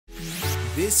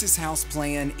This is house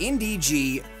plan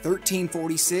NDG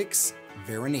 1346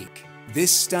 Veronique. This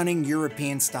stunning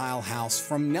European-style house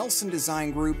from Nelson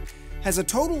Design Group has a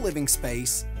total living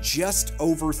space just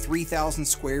over 3,000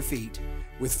 square feet,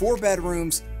 with 4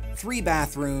 bedrooms, 3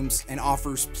 bathrooms, and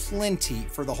offers plenty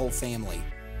for the whole family.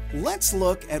 Let's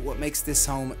look at what makes this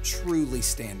home truly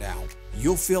stand out.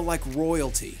 You'll feel like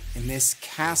royalty in this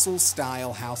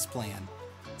castle-style house plan.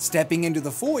 Stepping into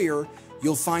the foyer,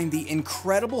 you'll find the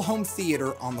incredible home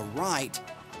theater on the right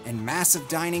and massive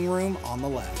dining room on the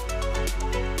left.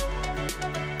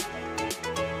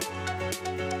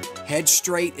 Head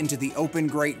straight into the open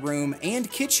great room and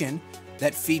kitchen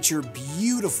that feature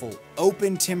beautiful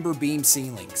open timber beam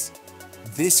ceilings.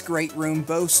 This great room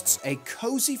boasts a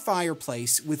cozy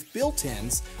fireplace with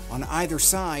built-ins on either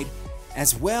side,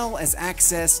 as well as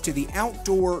access to the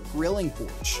outdoor grilling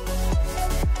porch.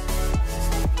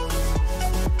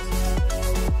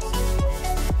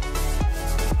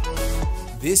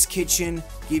 This kitchen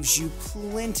gives you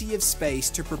plenty of space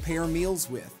to prepare meals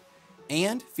with,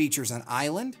 and features an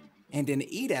island and an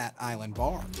eat-at island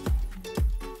bar.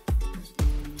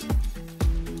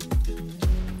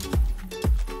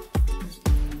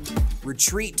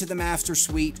 Retreat to the master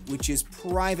suite, which is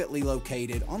privately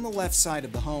located on the left side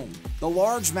of the home. The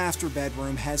large master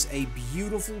bedroom has a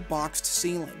beautiful boxed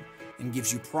ceiling and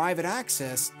gives you private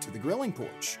access to the grilling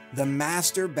porch. The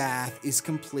master bath is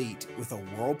complete with a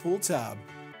whirlpool tub,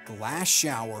 glass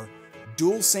shower,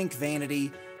 dual sink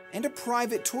vanity, and a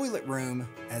private toilet room,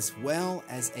 as well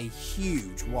as a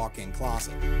huge walk-in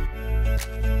closet.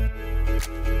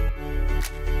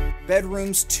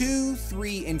 Bedrooms 2,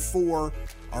 3, and 4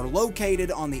 are located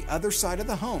on the other side of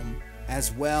the home,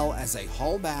 as well as a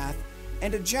hall bath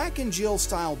and a Jack and Jill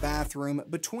style bathroom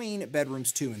between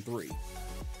bedrooms 2 and 3.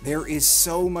 There is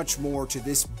so much more to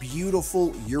this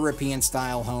beautiful European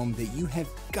style home that you have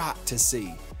got to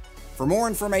see. For more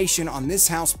information on this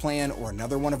house plan or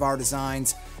another one of our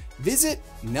designs, visit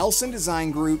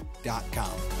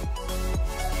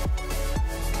nelsondesigngroup.com.